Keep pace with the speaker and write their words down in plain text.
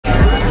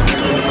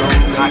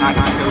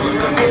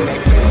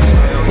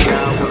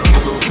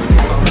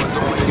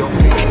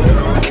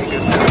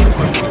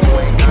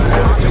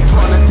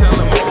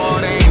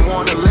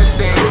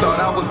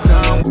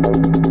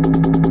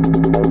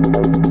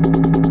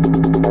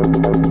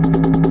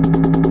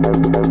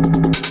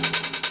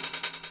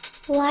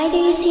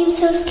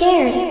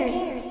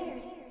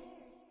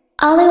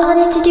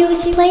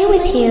play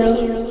with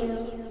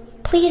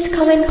you. Please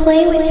come and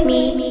play with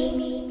me.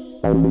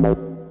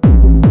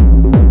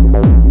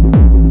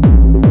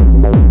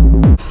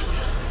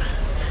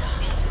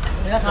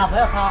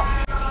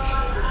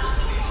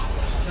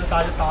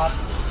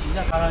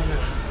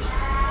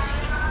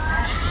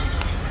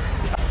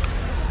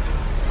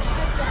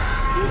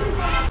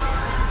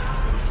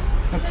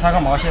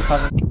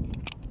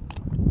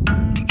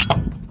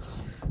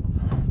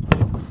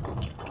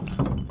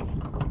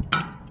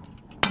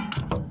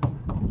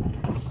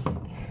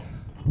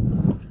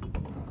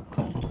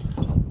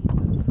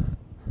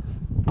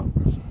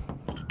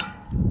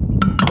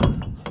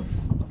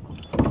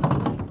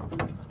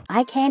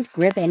 I can't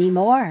grip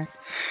anymore.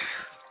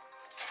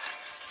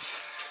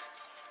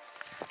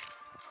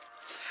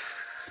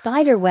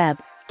 Spider web,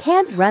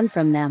 can't run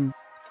from them.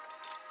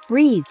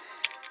 Breathe.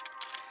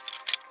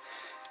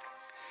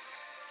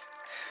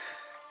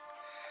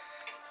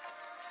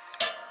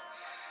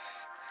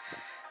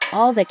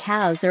 All the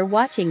cows are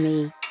watching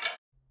me.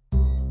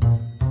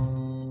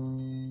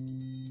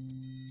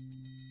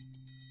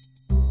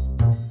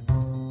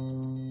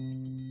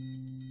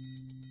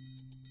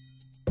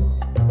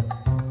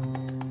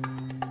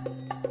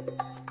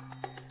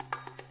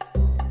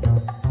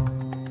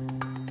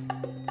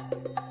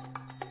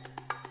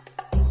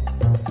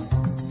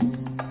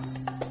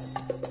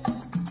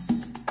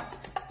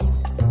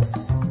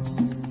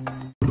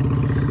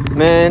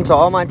 Man, to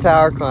all my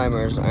tower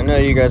climbers, I know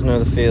you guys know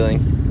the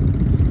feeling.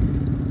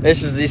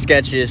 This is the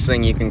sketchiest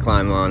thing you can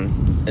climb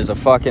on, is a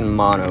fucking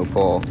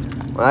monopole.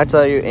 When I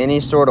tell you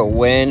any sort of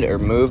wind or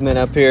movement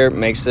up here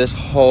makes this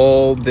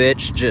whole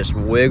bitch just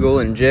wiggle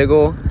and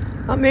jiggle,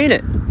 I mean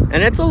it.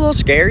 And it's a little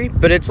scary,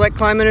 but it's like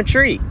climbing a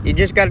tree. You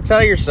just gotta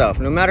tell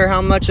yourself, no matter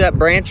how much that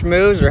branch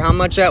moves or how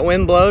much that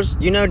wind blows,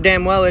 you know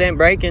damn well it ain't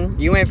breaking,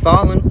 you ain't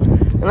falling.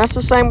 And that's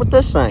the same with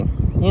this thing,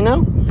 you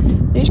know?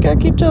 You just gotta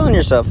keep telling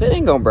yourself, it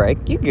ain't gonna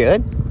break, you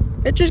good.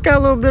 It just got a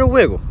little bit of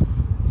wiggle.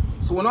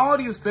 So when all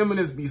these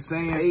feminists be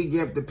saying pay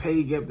gap to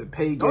pay gap to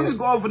pay gap, don't just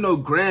go off of no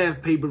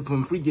graph paper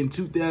from freaking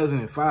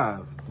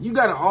 2005. You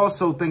gotta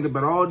also think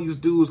about all these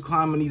dudes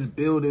climbing these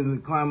buildings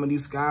and climbing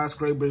these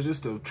skyscrapers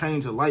just to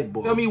change a light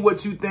bulb. Tell me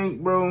what you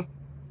think, bro.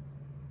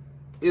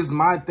 Is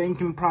my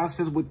thinking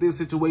process with this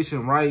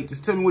situation right?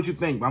 Just tell me what you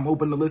think. I'm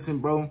open to listen,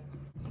 bro.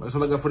 That's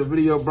all I got for the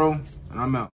video, bro. And I'm out.